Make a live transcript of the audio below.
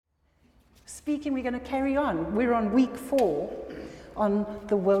speaking, we're going to carry on. We're on week 4 on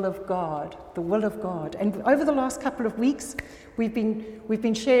the will of God, the will of God. And over the last couple of weeks, we've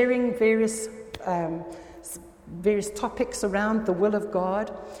been sharing various topics around the will of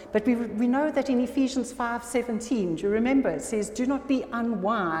God. But we know that in Ephesians 5:17, do you remember? It says, "Do not be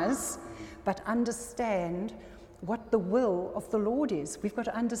unwise, but understand what the will of the Lord is." We've got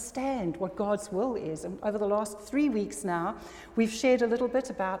to understand what God's will is. And over the last 3 weeks now, we've shared a little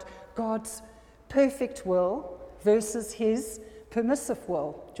bit about God's perfect will versus his permissive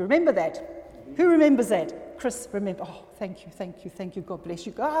will. Do you remember that? Who remembers that? Chris, remember. Oh, thank you. God bless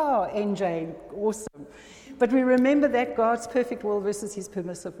you. Oh, NJ, awesome. But we remember that God's perfect will versus his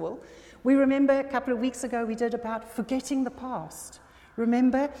permissive will. We remember a couple of weeks ago we did about forgetting the past.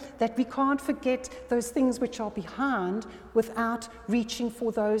 Remember that we can't forget those things which are behind without reaching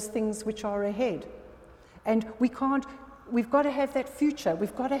for those things which are ahead. And we've got to have that future.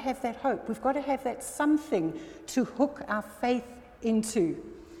 We've got to have that hope. We've got to have that something to hook our faith into.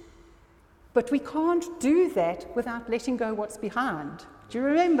 But we can't do that without letting go what's behind. Do you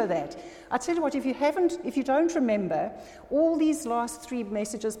remember that? I tell you what, if you don't remember, all these last 3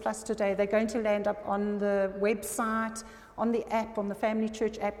 messages plus today, they're going to land up on the website, on the app, on the Family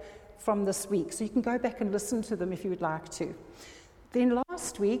Church app from this week. So you can go back and listen to them if you would like to. Then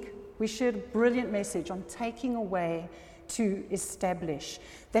last week, we shared a brilliant message on taking away to establish.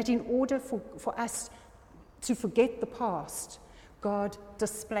 That in order for us to forget the past, God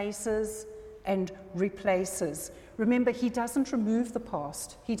displaces and replaces. Remember, he doesn't remove the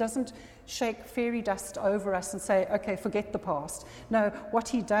past. He doesn't shake fairy dust over us and say, okay, forget the past. No, what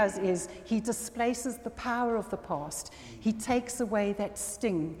he does is he displaces the power of the past. He takes away that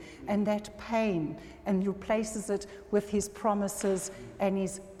sting and that pain and replaces it with his promises and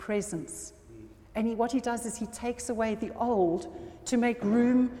his presence. And what he does is he takes away the old to make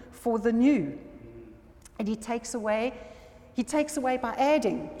room for the new. And he takes away by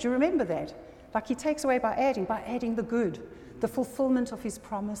adding. Do you remember that? Like he takes away by adding the good, the fulfillment of his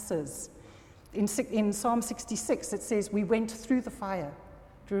promises. In Psalm 66, it says, we went through the fire.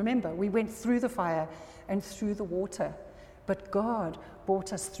 Do you remember? We went through the fire and through the water. But God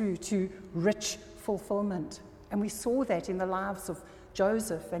brought us through to rich fulfillment. And we saw that in the lives of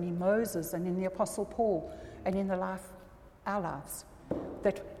Joseph and in Moses and in the Apostle Paul and in our lives.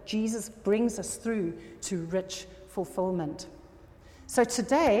 That Jesus brings us through to rich fulfillment. So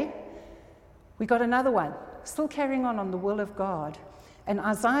today, we got another one, still carrying on the will of God. And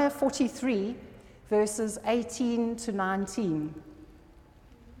Isaiah 43, verses 18 to 19.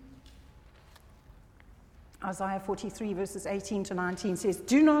 Isaiah 43, verses 18 to 19 says,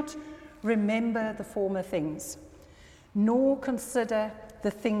 "Do not remember the former things, nor consider the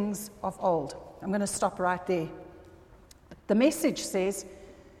things of old." I'm going to stop right there. The Message says,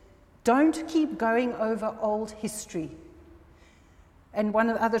 don't keep going over old history. And one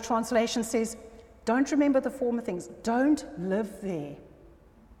of the other translations says, don't remember the former things. Don't live there.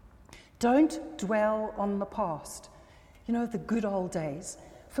 Don't dwell on the past. You know, the good old days.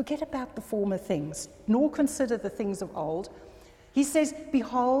 Forget about the former things, nor consider the things of old. He says,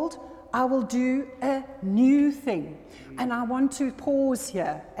 behold, I will do a new thing. And I want to pause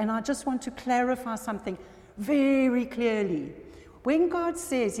here, and I just want to clarify something very clearly. When God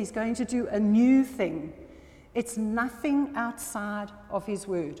says he's going to do a new thing, it's nothing outside of his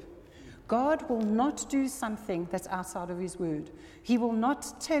word. God will not do something that's outside of his word. He will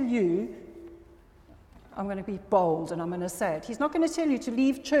not tell you, I'm going to be bold and I'm going to say it. He's not going to tell you to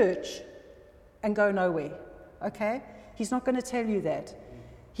leave church and go nowhere, okay? He's not going to tell you that.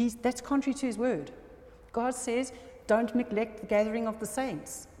 That's contrary to his word. God says, don't neglect the gathering of the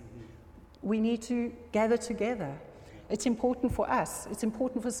saints. We need to gather together. It's important for us. It's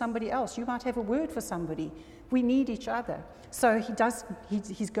important for somebody else. You might have a word for somebody. We need each other. So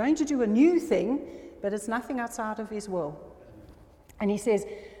he's going to do a new thing, but it's nothing outside of his will. And he says,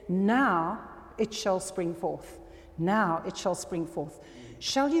 now it shall spring forth. Now it shall spring forth.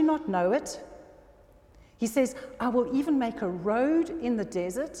 Shall you not know it? He says, I will even make a road in the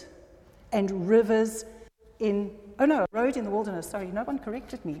desert and rivers a road in the wilderness. Sorry, no one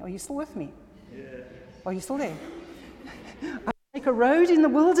corrected me. Are you still with me? Yeah. Are you still there? I'll make a road in the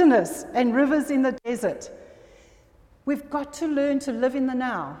wilderness and rivers in the desert. We've got to learn to live in the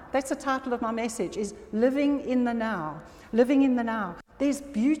now. That's the title of my message, is living in the now. Living in the now. There's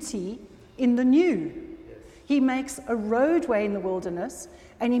beauty in the new. He makes a roadway in the wilderness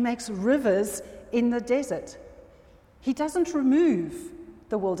and he makes rivers in the desert. He doesn't remove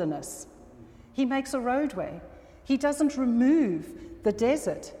the wilderness. He makes a roadway. He doesn't remove the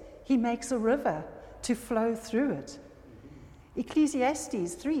desert. He makes a river to flow through it.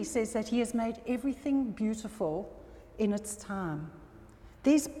 Ecclesiastes 3 says that he has made everything beautiful in its time.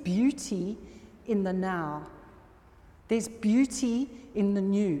 There's beauty in the now. There's beauty in the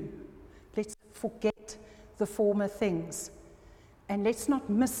new. Let's forget the former things. And let's not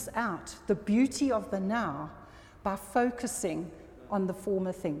miss out the beauty of the now by focusing on the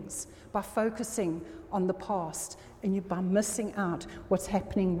former things, by focusing on the past, and by missing out what's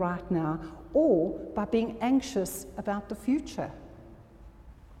happening right now, or by being anxious about the future.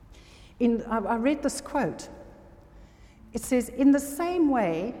 I read this quote. It says, "In the same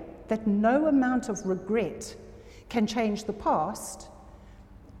way that no amount of regret can change the past,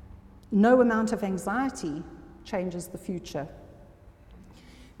 no amount of anxiety changes the future.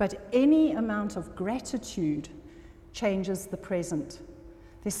 But any amount of gratitude changes the present."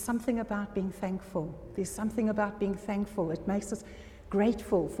 There's something about being thankful. There's something about being thankful. It makes us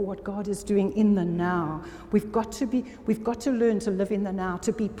grateful for what God is doing in the now. We've got to learn to live in the now,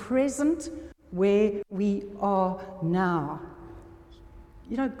 to be present where we are now.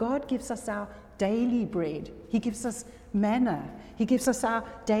 You know, God gives us our daily bread. He gives us manna. He gives us our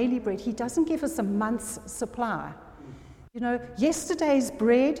daily bread. He doesn't give us a month's supply. You know, yesterday's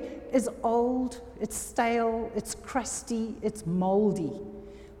bread is old, it's stale, it's crusty, it's moldy.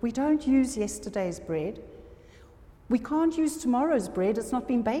 We don't use yesterday's bread. We can't use tomorrow's bread, it's not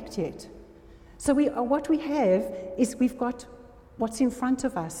been baked yet. So what we have is we've got what's in front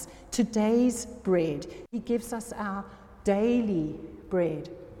of us, today's bread. He gives us our daily bread.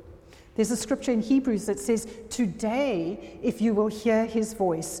 There's a scripture in Hebrews that says, "Today, if you will hear his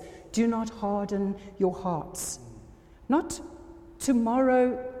voice, do not harden your hearts." Not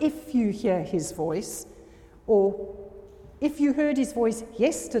tomorrow if you hear his voice, or if you heard his voice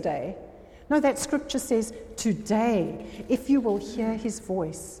yesterday. No, that scripture says, today, if you will hear his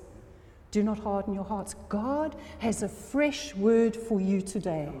voice, do not harden your hearts. God has a fresh word for you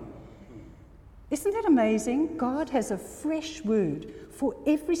today. Isn't that amazing? God has a fresh word for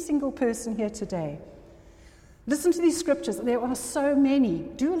every single person here today. Listen to these scriptures. There are so many.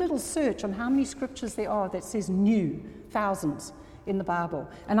 Do a little search on how many scriptures there are that says new, thousands in the Bible.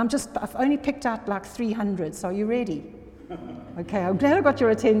 And I've only picked out like 300, so are you ready? Okay, I'm glad I got your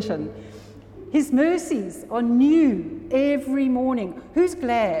attention. His mercies are new every morning. Who's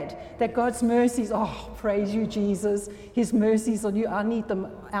glad that God's mercies, praise you, Jesus, his mercies are new. I need them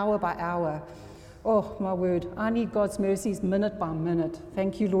hour by hour. Oh, my word, I need God's mercies minute by minute.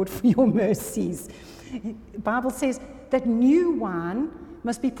 Thank you, Lord, for your mercies. The Bible says that new wine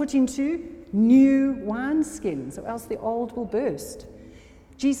must be put into new wineskins, or else the old will burst.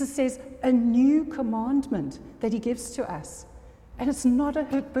 Jesus says a new commandment that he gives to us. And it's not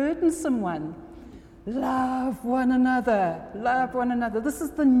a burdensome one. Love one another. Love one another. This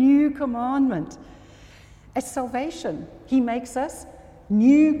is the new commandment. At salvation, he makes us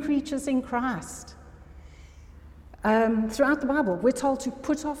new creatures in Christ. Throughout the Bible, we're told to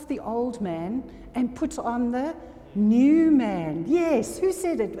put off the old man and put on the new man. Yes, who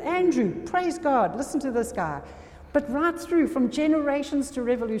said it? Andrew. Praise God. Listen to this guy. But right through, from generations to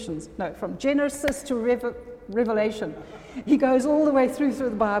revolutions. No, from Genesis to Revelation. He goes all the way through the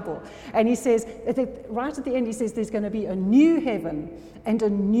Bible. And he says, right at the end, he says there's going to be a new heaven and a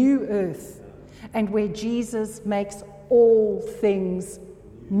new earth. And where Jesus makes all things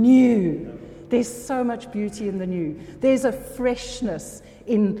new. There's so much beauty in the new. There's a freshness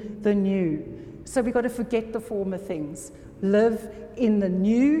in the new. So we've got to forget the former things. Live in the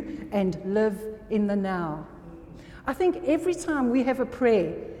new and live in the now. I think every time we have a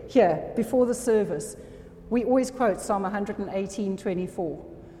prayer here before the service, we always quote Psalm 118:24.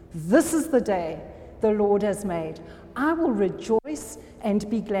 This is the day the Lord has made. I will rejoice and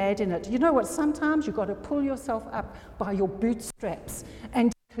be glad in it. You know what? Sometimes you've got to pull yourself up by your bootstraps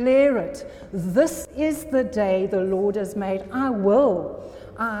and declare it. This is the day the Lord has made. I will.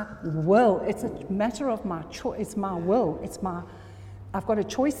 It's a matter of my choice. It's my will. I've got a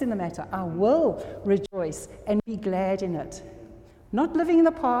choice in the matter. I will rejoice and be glad in it. Not living in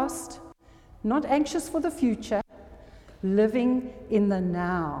the past, not anxious for the future, living in the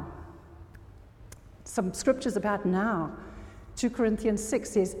now. Some scriptures about now. 2 Corinthians 6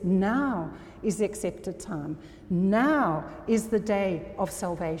 says, now is the accepted time. Now is the day of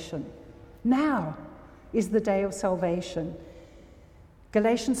salvation. Now is the day of salvation.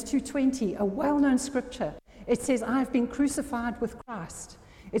 Galatians 2:20, a well-known scripture. It says, I have been crucified with Christ.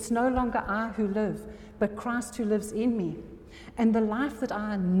 It's no longer I who live, but Christ who lives in me. And the life that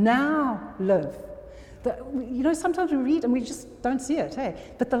I now live, sometimes we read and we just don't see it, hey?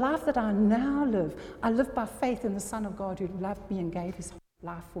 But the life that I now live, I live by faith in the Son of God who loved me and gave his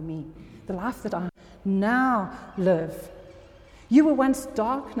life for me. The life that I now live. You were once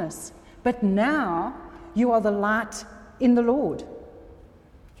darkness, but now you are the light in the Lord.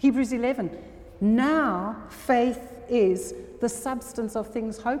 Hebrews 11. Now faith is the substance of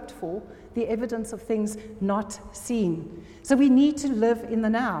things hoped for, the evidence of things not seen. So we need to live in the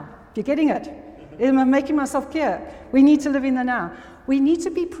now. You're getting it? Am I making myself clear? We need to live in the now. We need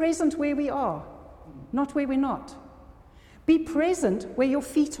to be present where we are, not where we're not. Be present where your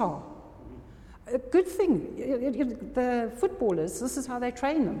feet are. A good thing, the footballers, this is how they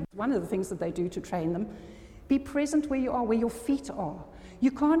train them. One of the things that they do to train them. Be present where you are, where your feet are.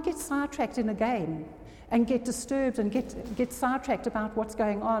 You can't get sidetracked in a game and get disturbed and get sidetracked about what's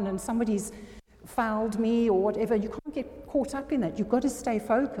going on and somebody's fouled me or whatever. You can't get caught up in that. You've got to stay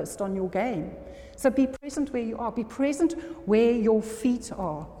focused on your game. So be present where you are. Be present where your feet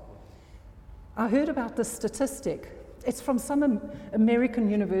are. I heard about this statistic. It's from some American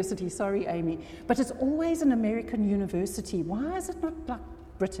university. Sorry, Amy. But it's always an American university. Why is it not like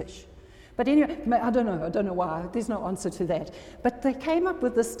British? But anyway, I don't know why. There's no answer to that. But they came up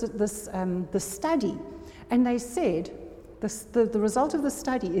with this study, and they said the result of the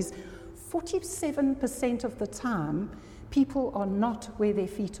study is 47% of the time people are not where their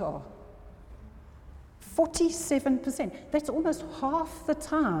feet are. 47%. That's almost half the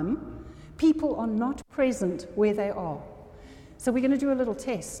time people are not present where they are. So we're going to do a little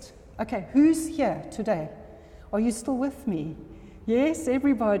test. Okay, who's here today? Are you still with me? Yes,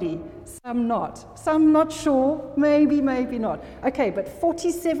 everybody. Some not. Some not sure. Maybe not. Okay, but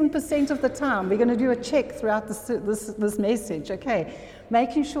 47% of the time, we're going to do a check throughout this message, okay?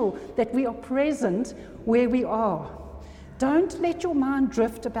 Making sure that we are present where we are. Don't let your mind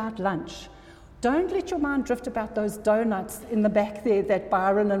drift about lunch. Don't let your mind drift about those donuts in the back there that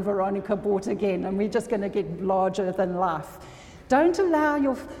Byron and Veronica bought again, and we're just going to get larger than life. Don't allow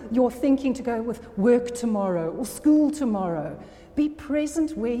your thinking to go with work tomorrow or school tomorrow. Be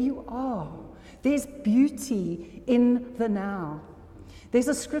present where you are. There's beauty in the now. There's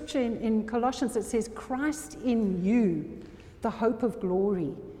a scripture in Colossians that says, Christ in you, the hope of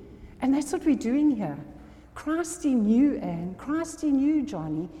glory. And that's what we're doing here. Christ in you, Anne. Christ in you,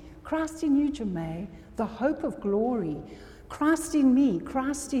 Johnny. Christ in you, Jermaine. The hope of glory. Christ in me.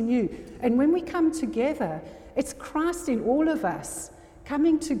 Christ in you. And when we come together, it's Christ in all of us.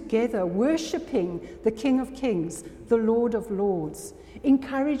 Coming together, worshipping the King of Kings, the Lord of Lords,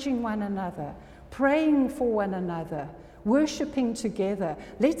 encouraging one another, praying for one another, worshipping together.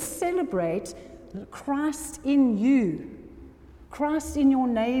 Let's celebrate Christ in you, Christ in your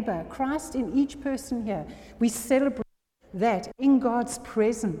neighbor, Christ in each person here. We celebrate that in God's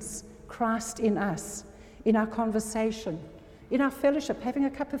presence, Christ in us, in our conversation, in our fellowship, having a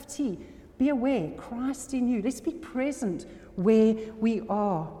cup of tea. Be aware, Christ in you. Let's be present where we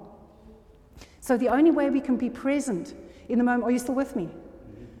are. So the only way we can be present in the moment, are you still with me?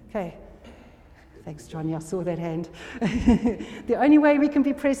 Okay. Thanks, Johnny, I saw that hand. The only way we can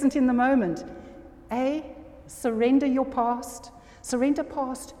be present in the moment, A, surrender your past. Surrender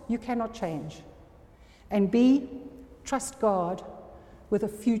past you cannot change. And B, trust God with a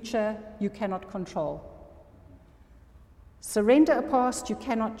future you cannot control. Surrender a past you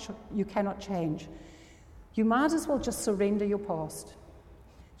cannot change. You might as well just surrender your past.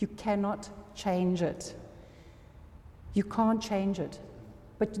 You cannot change it. You can't change it.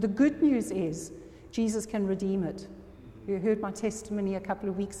 But the good news is Jesus can redeem it. You heard my testimony a couple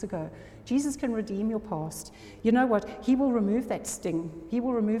of weeks ago. Jesus can redeem your past. You know what? He will remove that sting. He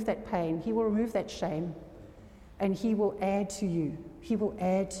will remove that pain. He will remove that shame. And he will add to you. He will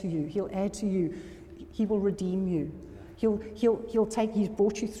add to you. He'll add to you. He will redeem you. He's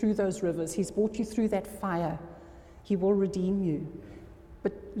brought you through those rivers. He's brought you through that fire. He will redeem you.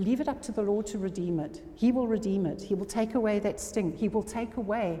 But leave it up to the Lord to redeem it. He will redeem it. He will take away that sting. He will take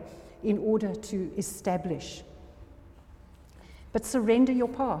away in order to establish. But surrender your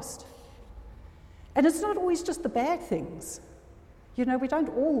past. And it's not always just the bad things. You know,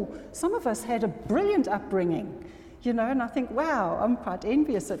 some of us had a brilliant upbringing. You know, and I think, wow, I'm quite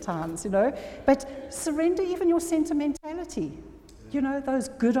envious at times, you know. But surrender even your sentimentality. You know, those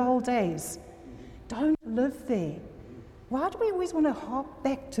good old days. Don't live there. Why do we always want to hark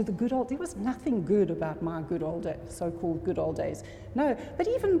back to the good old? There was nothing good about my good old days, so-called good old days. No, but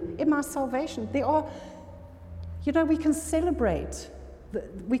even in my salvation, there are, you know, we can celebrate.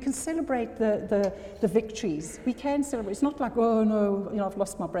 We can celebrate the victories. We can celebrate. It's not like, oh no, you know, I've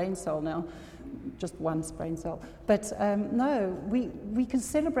lost my brain cell now. Just one brain cell. But no, we can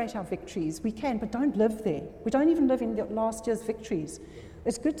celebrate our victories. We can, but don't live there. We don't even live in last year's victories.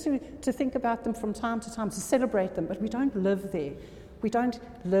 It's good to think about them from time to time, to celebrate them, but we don't live there. We don't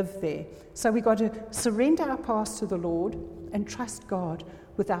live there. So we've got to surrender our past to the Lord and trust God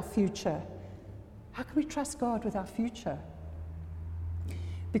with our future. How can we trust God with our future?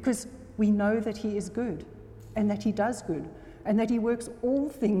 Because we know that He is good and that He does good and that He works all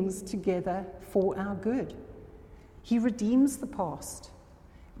things together for our good. He redeems the past,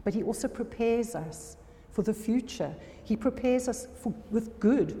 but He also prepares us for the future. He prepares us with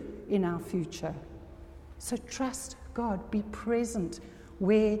good in our future. So trust God. Be present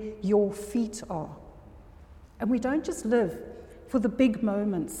where your feet are. And we don't just live for the big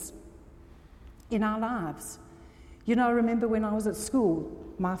moments in our lives. You know, I remember when I was at school,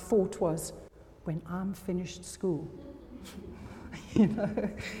 my thought was, when I'm finished school, you know,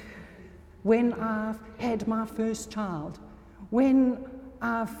 when I've had my first child, when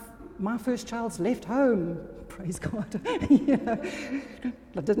my first child's left home, praise God. You know,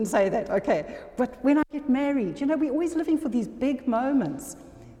 I didn't say that, okay. But when I get married, you know, we're always living for these big moments.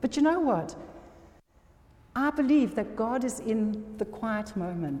 But you know what? I believe that God is in the quiet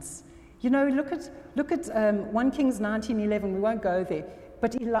moments. You know, look at 1 Kings 19:11. We won't go there.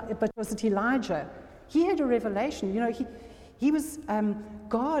 But was it Elijah? He had a revelation. You know, he was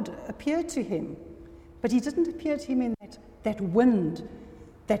God appeared to him, but He didn't appear to him in that wind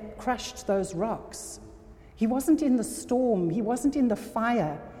that crushed those rocks. He wasn't in the storm. He wasn't in the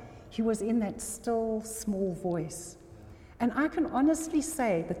fire. He was in that still, small voice. And I can honestly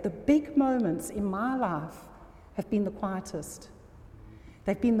say that the big moments in my life have been the quietest.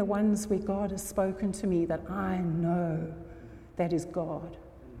 They've been the ones where God has spoken to me that I know that is God.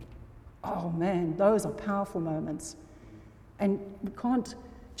 Oh man, those are powerful moments. And we can't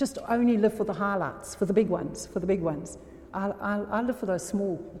just only live for the highlights, for the big ones. I live for those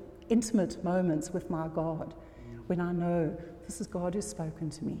small, intimate moments with my God when I know this is God who's spoken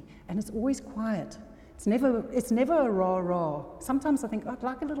to me. And it's always quiet. It's never a rah-rah. Sometimes I think, I'd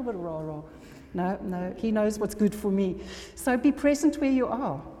like a little bit of rah-rah. No, He knows what's good for me. So be present where you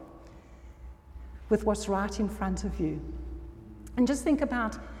are with what's right in front of you. And just think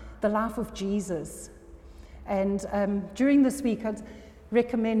about the life of Jesus. And during this week, I'd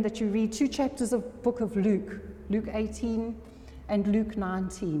recommend that you read 2 chapters of the book of Luke 18 and Luke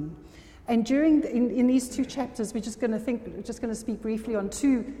 19. And in these 2 chapters, we're just going to speak briefly on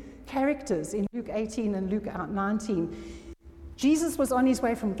 2 characters in Luke 18 and Luke 19. Jesus was on his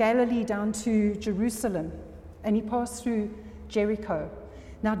way from Galilee down to Jerusalem, and he passed through Jericho.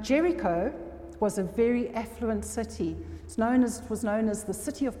 Now, Jericho was a very affluent city. It was known as the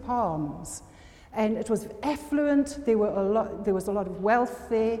City of Palms, and it was affluent. There was a lot of wealth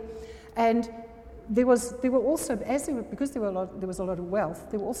there, and there was a lot of wealth.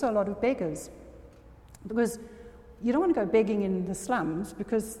 There were also a lot of beggars, because you don't want to go begging in the slums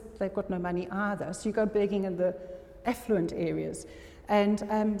because they've got no money either. So you go begging in the affluent areas.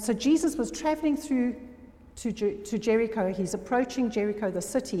 And so Jesus was traveling through to Jericho. He's approaching Jericho, the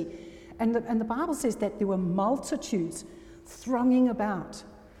city. And the Bible says that there were multitudes thronging about.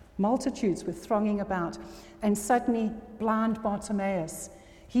 Multitudes were thronging about. And suddenly, blind Bartimaeus,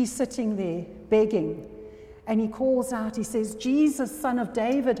 he's sitting there begging. And he calls out, he says, "Jesus, Son of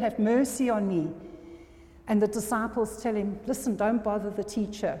David, have mercy on me." And the disciples tell him, "Listen, don't bother the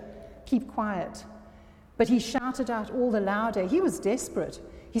teacher. Keep quiet." But he shouted out all the louder. He was desperate.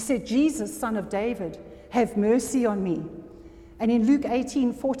 He said, "Jesus, Son of David, have mercy on me." And in Luke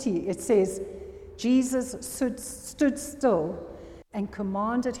 18:40, it says, Jesus stood still and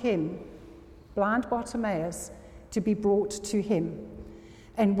commanded him, blind Bartimaeus, to be brought to him.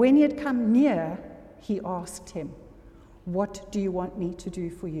 And when he had come near, he asked him, "What do you want me to do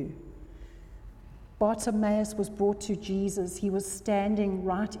for you?" Bartimaeus was brought to Jesus. He was standing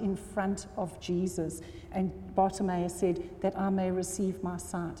right in front of Jesus. And Bartimaeus said, "That I may receive my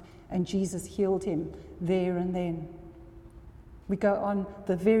sight." And Jesus healed him there and then. We go on,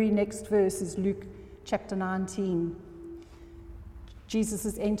 the very next verse is Luke chapter 19. Jesus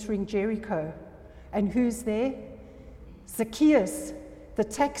is entering Jericho. And who's there? Zacchaeus, the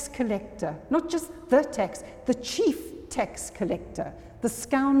tax collector. Not just the chief tax collector. The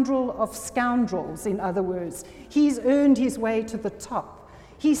scoundrel of scoundrels, in other words. He's earned his way to the top.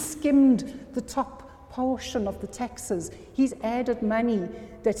 He's skimmed the top portion of the taxes. He's added money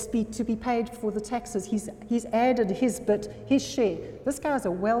that's to be paid for the taxes. He's added his bit, his share. This guy's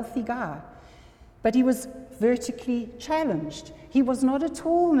a wealthy guy. But he was vertically challenged. He was not a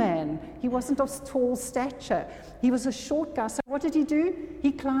tall man. He wasn't of tall stature. He was a short guy. So what did he do?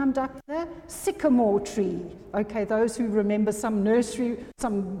 He climbed up the sycamore tree. Okay, those who remember some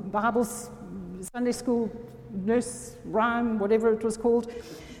Bible, Sunday school nurse rhyme, whatever it was called,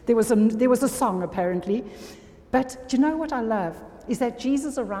 there was a song apparently. But do you know what I love? is that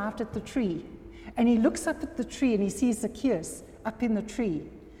Jesus arrived at the tree, and he looks up at the tree and he sees Zacchaeus up in the tree.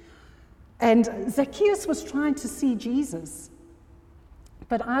 And Zacchaeus was trying to see Jesus.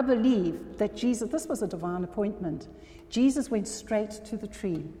 But I believe that this was a divine appointment. Jesus went straight to the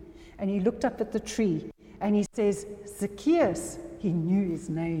tree, and he looked up at the tree, and he says, Zacchaeus. He knew his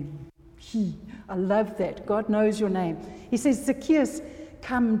name. I love that. God knows your name. He says, Zacchaeus,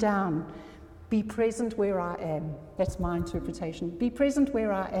 come down. Be present where I am. That's my interpretation. Be present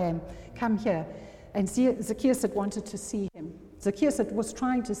where I am. Come here. And Zacchaeus had wanted to see him. Zacchaeus was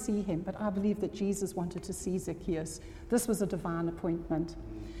trying to see him, but I believe that Jesus wanted to see Zacchaeus. This was a divine appointment.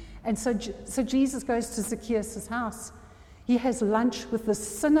 And so Jesus goes to Zacchaeus' house. He has lunch with the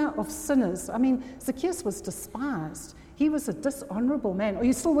sinner of sinners. I mean, Zacchaeus was despised. He was a dishonorable man. Are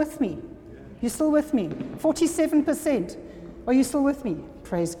you still with me? You still with me? 47%. Are you still with me?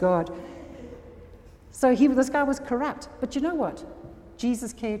 Praise God. So this guy was corrupt. But you know what?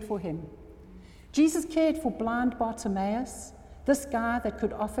 Jesus cared for him. Jesus cared for blind Bartimaeus, this guy that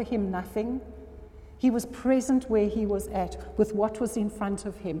could offer him nothing. He was present where he was at with what was in front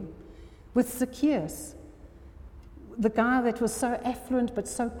of him. With Zacchaeus, the guy that was so affluent but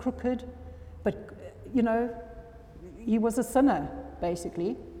so crooked, but, he was a sinner,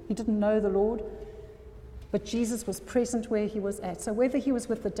 basically. He didn't know the Lord. But Jesus was present where he was at. So whether he was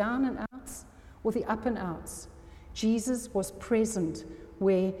with the down and outs or the up and outs, Jesus was present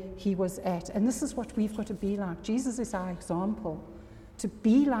where he was at. And this is what we've got to be like. Jesus is our example. To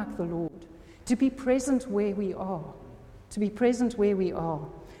be like the Lord. To be present where we are. To be present where we are.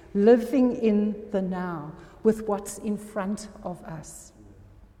 Living in the now with what's in front of us.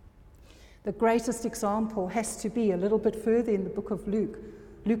 The greatest example has to be a little bit further in the book of Luke.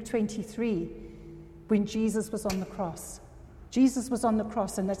 Luke 23, when Jesus was on the cross. Jesus was on the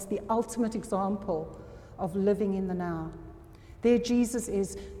cross, and that's the ultimate example of living in the now. There Jesus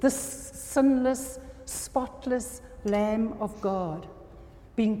is, this sinless, spotless Lamb of God,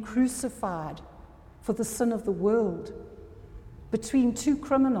 being crucified for the sin of the world between two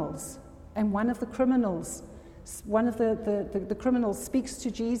criminals. And one of the criminals speaks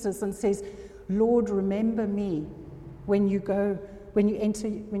to Jesus and says, Lord, remember me when you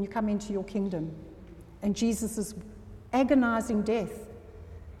come into your kingdom. And Jesus' agonizing death,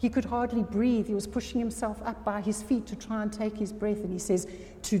 he could hardly breathe. He was pushing himself up by his feet to try and take his breath. And he says,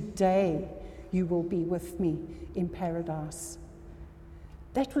 today you will be with me in paradise.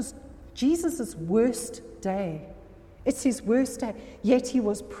 That was Jesus' worst day. It's his worst day. Yet he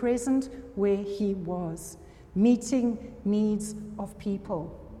was present where he was, meeting needs of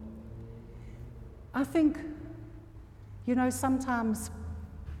people. I think, sometimes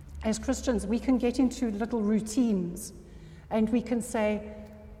as Christians we can get into little routines and we can say,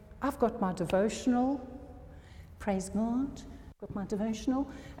 I've got my devotional, praise God, I've got my devotional,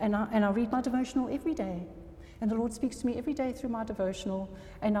 and I read my devotional every day. And the Lord speaks to me every day through my devotional.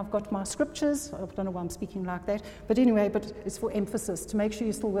 And I've got my scriptures. I don't know why I'm speaking like that. But anyway, it's for emphasis, to make sure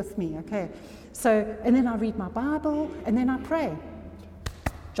you're still with me, okay? So, and then I read my Bible, and then I pray.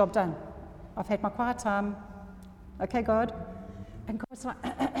 Job done. I've had my quiet time. Okay, God? And God's like,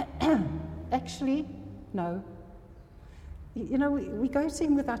 actually, no. We go to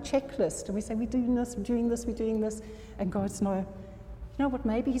him with our checklist, and we say, we're doing this, we're doing this, we're doing this. And God's no. You know what?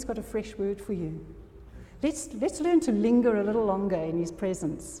 Maybe he's got a fresh word for you. Let's learn to linger a little longer in his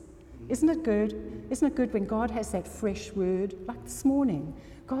presence. Isn't it good? Isn't it good when God has that fresh word? Like this morning,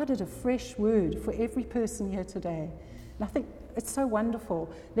 God had a fresh word for every person here today. And I think it's so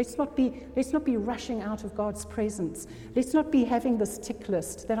wonderful. Let's not be rushing out of God's presence. Let's not be having this tick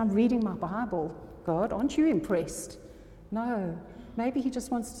list that I'm reading my Bible. God, aren't you impressed? No. Maybe he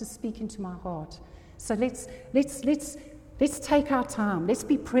just wants to speak into my heart. So let's take our time. Let's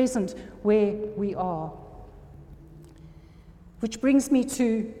be present where we are. Which brings me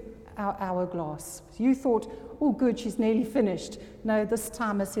to our hourglass. You thought, oh good, she's nearly finished. No, this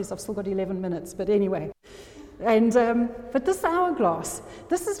timer says I've still got 11 minutes, but anyway. And but this hourglass,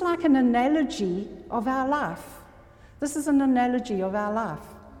 this is like an analogy of our life. This is an analogy of our life.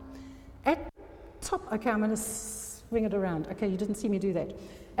 At top, okay, I'm going to swing it around. Okay, you didn't see me do that.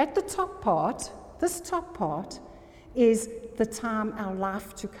 At the top part, this top part is the time, our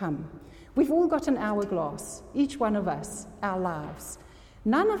life to come. We've all got an hourglass, each one of us, our lives.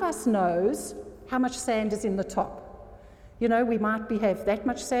 None of us knows how much sand is in the top. We might have that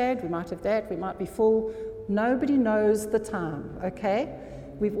much sand, we might have that, we might be full. Nobody knows the time, okay?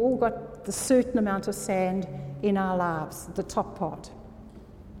 We've all got the certain amount of sand in our lives, the top part.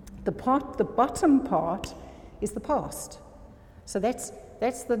 The bottom part is the past. So that's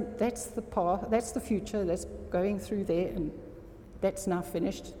the future that's going through there, and That's now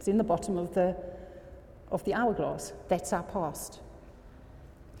finished. It's in the bottom of the hourglass. That's our past.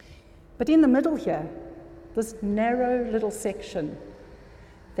 But in the middle here, this narrow little section,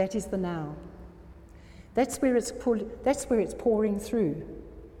 that is the now. That's where it's pouring through.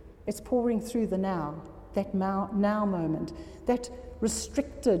 It's pouring through the now, that now moment, that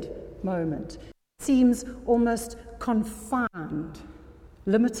restricted moment. It seems almost confined,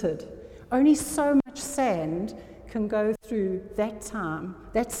 limited. Only so much sand can go through that time,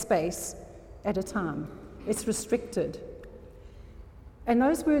 that space at a time. It's restricted. And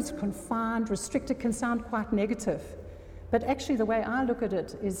those words, confined, restricted, can sound quite negative. But actually the way I look at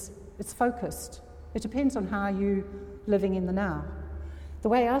it is it's focused. It depends on how you're living in the now. The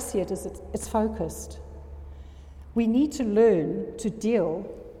way I see it is it's focused. We need to learn to deal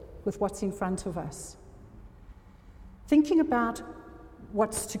with what's in front of us. Thinking about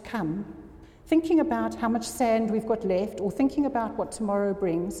what's to come, thinking about how much sand we've got left, or thinking about what tomorrow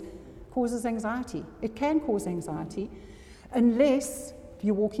brings, causes anxiety. It can cause anxiety unless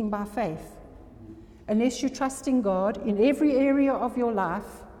you're walking by faith, unless you're trusting God in every area of your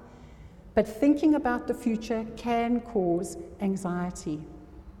life. But thinking about the future can cause anxiety.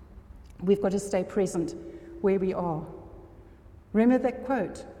 We've got to stay present where we are. Remember that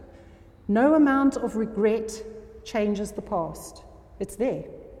quote, no amount of regret changes the past. It's there.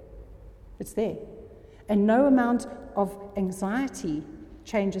 It's there. And no amount of anxiety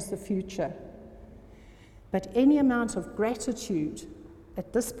changes the future. But any amount of gratitude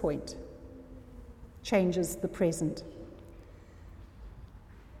at this point changes the present.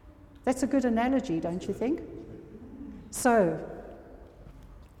 That's a good analogy, don't you think? So,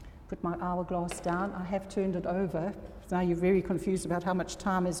 put my hourglass down. I have turned it over. Now you're very confused about how much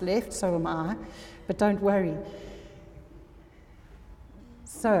time is left, so am I. But don't worry.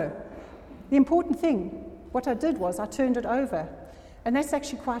 So, the important thing, what I did was I turned it over. And that's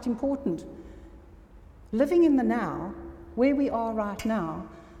actually quite important. Living in the now, where we are right now,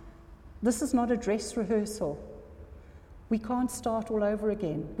 this is not a dress rehearsal. We can't start all over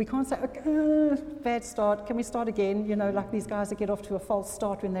again. We can't say, okay, bad start, can we start again? You know, like these guys that get off to a false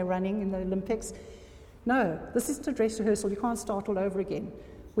start when they're running in the Olympics. No, this isn't a dress rehearsal. You can't start all over again.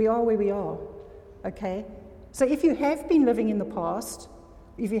 We are where we are, okay? So if you have been living in the past,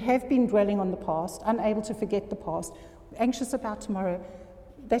 if you have been dwelling on the past, unable to forget the past, anxious about tomorrow,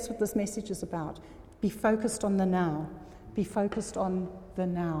 that's what this message is about. Be focused on the now. Be focused on the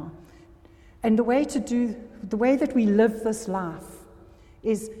now. And the way that we live this life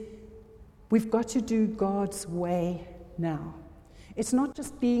is we've got to do God's way now. It's not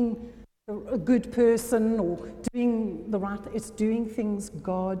just being a good person or doing the right thing. It's doing things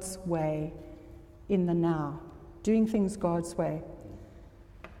God's way in the now. Doing things God's way.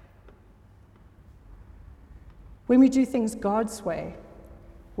 When we do things God's way,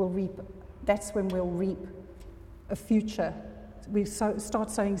 that's when we'll reap a future. We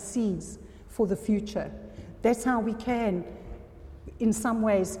start sowing seeds for the future. That's how we can, in some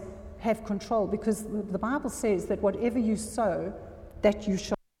ways, have control, because the Bible says that whatever you sow, that you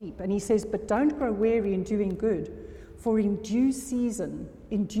shall reap. And he says, but don't grow weary in doing good, for in due season,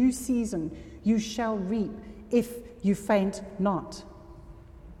 you shall reap if you faint not.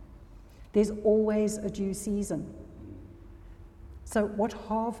 There's always a due season. So what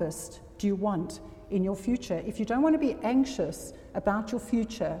harvest do you want in your future? If you don't want to be anxious about your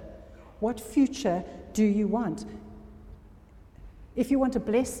future, what future do you want? If you want a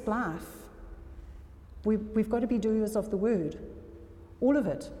blessed life, we've got to be doers of the word. All of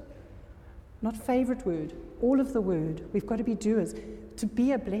it. Not favorite word. All of the word. We've got to be doers. To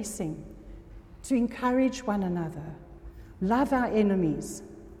be a blessing. To encourage one another. Love our enemies.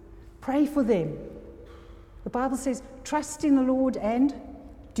 Pray for them. The Bible says, trust in the Lord and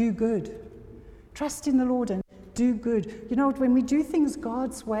do good. Trust in the Lord and do good. You know what? When we do things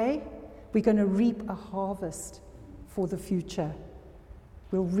God's way, we're going to reap a harvest for the future.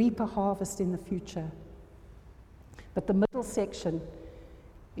 We'll reap a harvest in the future. But the middle section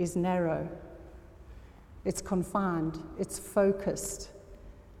is narrow. It's confined. It's focused.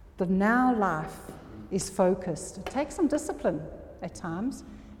 The now life is focused. It takes some discipline at times.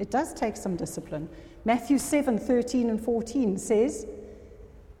 It does take some discipline. Matthew 7:13 and 14 says,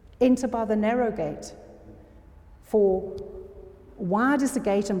 enter by the narrow gate, for wide is the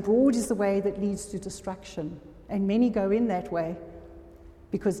gate and broad is the way that leads to destruction, and many go in that way,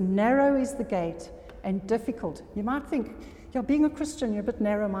 because narrow is the gate and difficult. You might think, yeah, being a Christian, you're a bit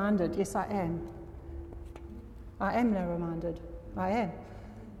narrow-minded. Yes, I am. I am narrow-minded. I am.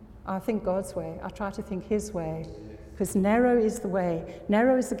 I think God's way. I try to think his way, because narrow is the way,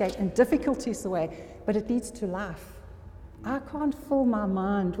 narrow is the gate, and difficult is the way, but it leads to life. I can't fill my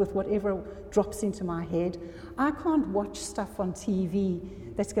mind with whatever drops into my head. I can't watch stuff on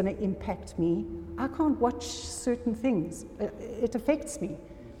TV that's going to impact me. I can't watch certain things. It affects me.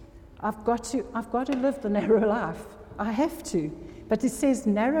 I've got to live the narrow life. I have to. But it says,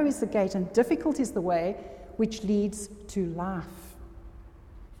 narrow is the gate and difficult is the way which leads to life.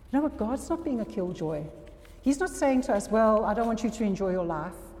 You know what? God's not being a killjoy. He's not saying to us, well, I don't want you to enjoy your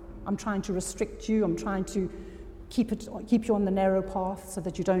life. I'm trying to restrict you. I'm trying to keep you on the narrow path so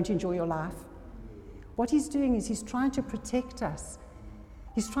that you don't enjoy your life. What he's doing is he's trying to protect us.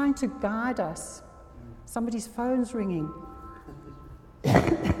 He's trying to guide us. Somebody's phone's ringing.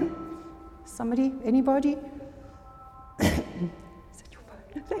 Somebody? Anybody? Is that your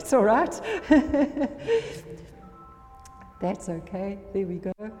phone? That's all right. That's okay. There we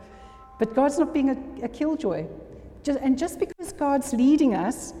go. But God's not being a killjoy. Just because God's leading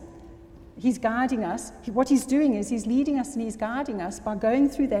us, he's guiding us, what he's doing is he's leading us and he's guiding us by going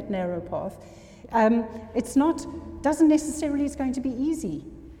through that narrow path. Doesn't necessarily it's going to be easy.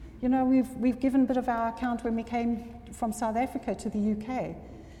 You know, we've given a bit of our account when we came from South Africa to the UK.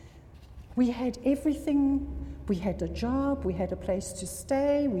 We had everything. We had a job, we had a place to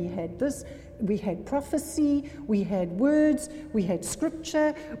stay, we had this, we had prophecy, we had words, we had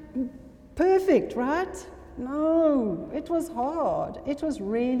scripture. Perfect, right? No, it was hard. It was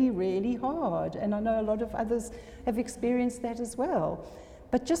really, really hard. And I know a lot of others have experienced that as well.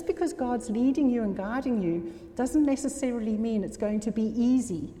 But just because God's leading you and guiding you doesn't necessarily mean it's going to be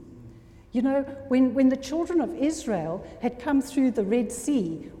easy. You know, when the children of Israel had come through the Red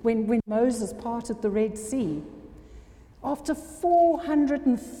Sea, when Moses parted the Red Sea, after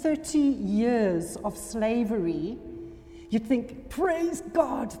 430 years of slavery, you'd think, praise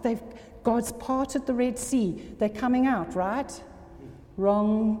God, God's parted the Red Sea. They're coming out, right?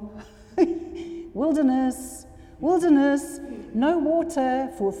 Wrong. Wilderness, no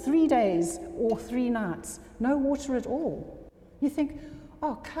water for 3 days or 3 nights. No water at all. You think,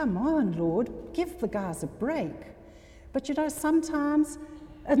 oh, come on, Lord, give the guys a break. But you know, sometimes,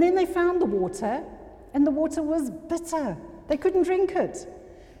 and then they found the water, and the water was bitter. They couldn't drink it.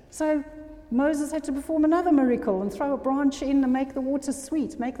 So Moses had to perform another miracle and throw a branch in and make the water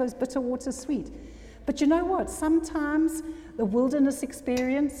sweet, make those bitter waters sweet. But you know what? Sometimes the wilderness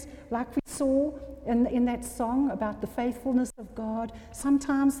experience, like we saw in that song about the faithfulness of God,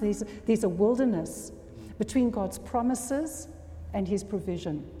 sometimes there's a wilderness between God's promises and his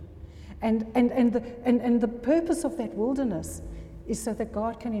provision. And the purpose of that wilderness is so that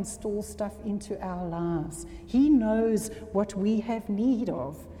God can install stuff into our lives. He knows what we have need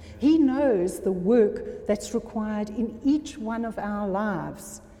of. He knows the work that's required in each one of our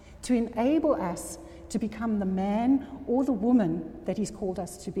lives to enable us to become the man or the woman that he's called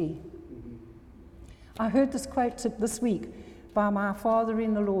us to be. I heard this quote this week by my father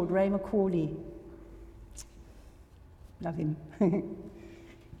in the Lord, Ray McCauley. Love him.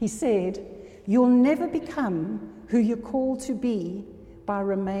 He said, "You'll never become who you're called to be by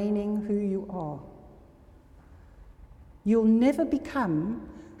remaining who you are. You'll never become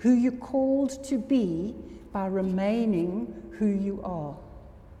who you're called to be by remaining who you are."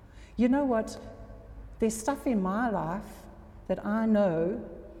 You know what? There's stuff in my life that I know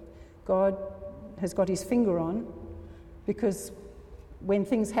God has got his finger on, because when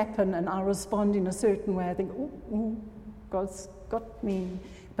things happen and I respond in a certain way, I think, oh, God's got me.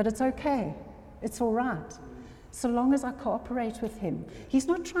 But it's okay. It's all right. So long as I cooperate with him. He's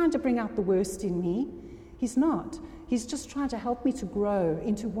not trying to bring out the worst in me. He's not. He's just trying to help me to grow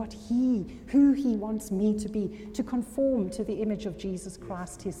into who he wants me to be, to conform to the image of Jesus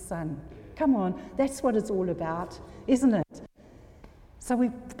Christ, his son. Come on, that's what it's all about, isn't it?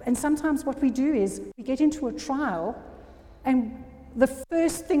 And sometimes what we do is we get into a trial, and the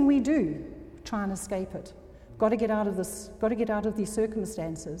first thing we do, try and escape it. Got to get out of this, got to get out of these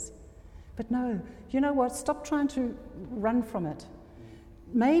circumstances. But no, you know what? Stop trying to run from it.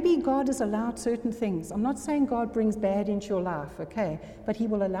 Maybe God has allowed certain things. I'm not saying God brings bad into your life, okay? But he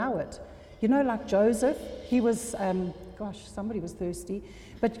will allow it. You know, like Joseph, he was, somebody was thirsty.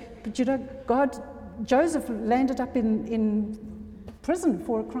 But you know, Joseph landed up in prison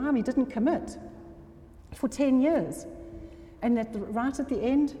for a crime he didn't commit for 10 years. And right at the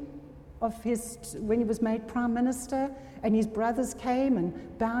end of when he was made prime minister, and his brothers came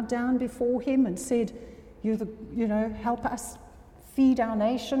and bowed down before him and said, help us feed our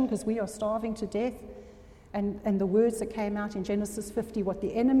nation because we are starving to death. And the words that came out in Genesis 50, what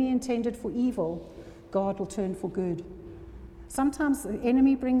the enemy intended for evil, God will turn for good. Sometimes the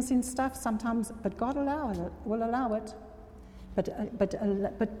enemy brings in stuff, but God will allow it.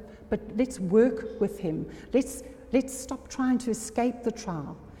 But let's work with him. let's stop trying to escape the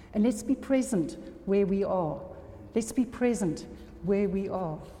trial, and let's be present where we are. Let's be present where we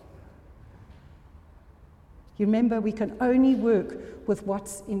are. You remember, we can only work with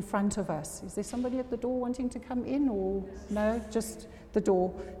what's in front of us. Is there somebody at the door wanting to come in, or no? Just the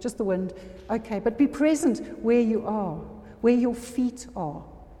door, just the wind. Okay, but be present where you are, where your feet are.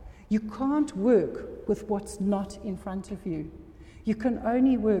 You can't work with what's not in front of you. You can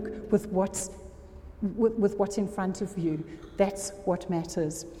only work with what's in front of you. That's what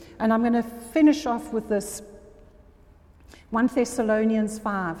matters. And I'm going to finish off with this. 1 Thessalonians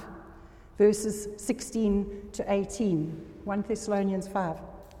 5, verses 16 to 18. 1 Thessalonians 5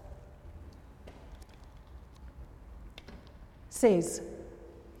 says,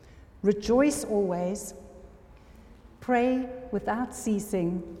 "Rejoice always, pray without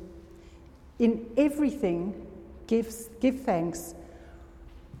ceasing, in everything give thanks,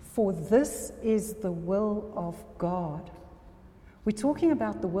 for this is the will of God." We're talking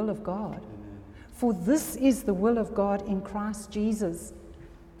about the will of God. For this is the will of God in Christ Jesus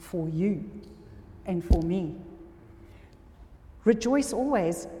for you and for me. Rejoice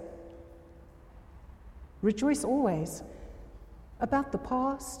always. Rejoice always. About the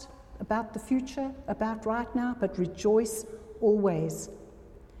past, about the future, about right now, but rejoice always.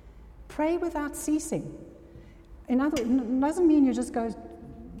 Pray without ceasing. It doesn't mean you just go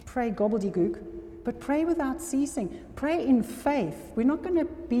pray gobbledygook, but pray without ceasing. Pray in faith. We're not going to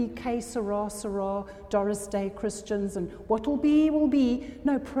be que sera, sera, Doris Day Christians, and what will be, will be.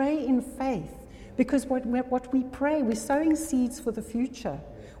 No, pray in faith. Because what we pray, we're sowing seeds for the future.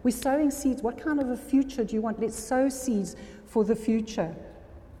 We're sowing seeds. What kind of a future do you want? Let's sow seeds for the future.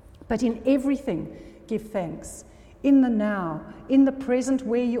 But in everything, give thanks. In the now, in the present,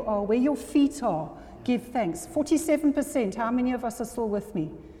 where you are, where your feet are, give thanks. 47%. How many of us are still with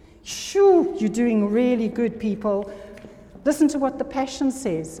me? Shoo, you're doing really good, people. Listen to what the Passion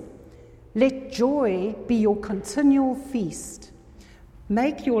says. Let joy be your continual feast.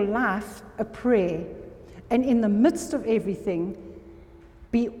 Make your life a prayer. And in the midst of everything,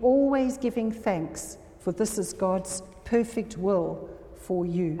 be always giving thanks, for this is God's perfect will for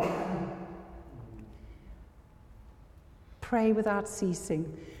you. Pray without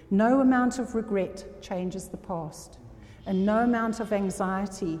ceasing. No amount of regret changes the past. And no amount of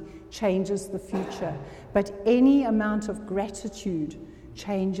anxiety changes the future, but any amount of gratitude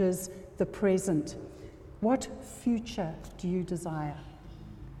changes the present. What future do you desire?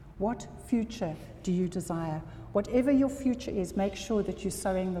 What future do you desire? Whatever your future is, make sure that you're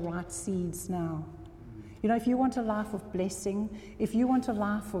sowing the right seeds now. You know, if you want a life of blessing, if you want a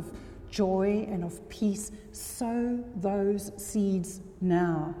life of joy and of peace, sow those seeds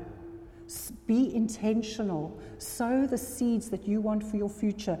now. Be intentional. Sow the seeds that you want for your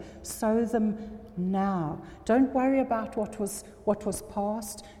future. Sow them now. Don't worry about what was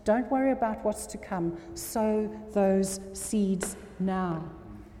past. Don't worry about what's to come. Sow those seeds now.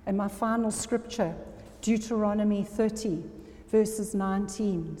 And my final scripture, Deuteronomy 30, verses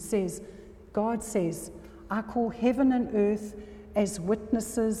 19, says, God says, I call heaven and earth as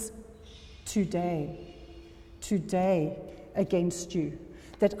witnesses today against you,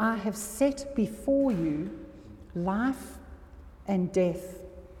 that I have set before you life and death,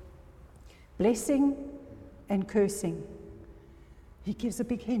 blessing and cursing. He gives a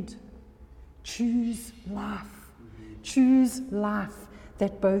big hint. Choose life. Choose life,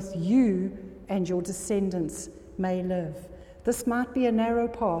 that both you and your descendants may live. This might be a narrow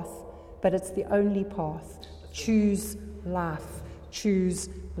path, but it's the only path. Choose life. Choose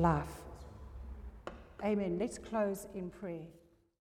life. Amen. Let's close in prayer.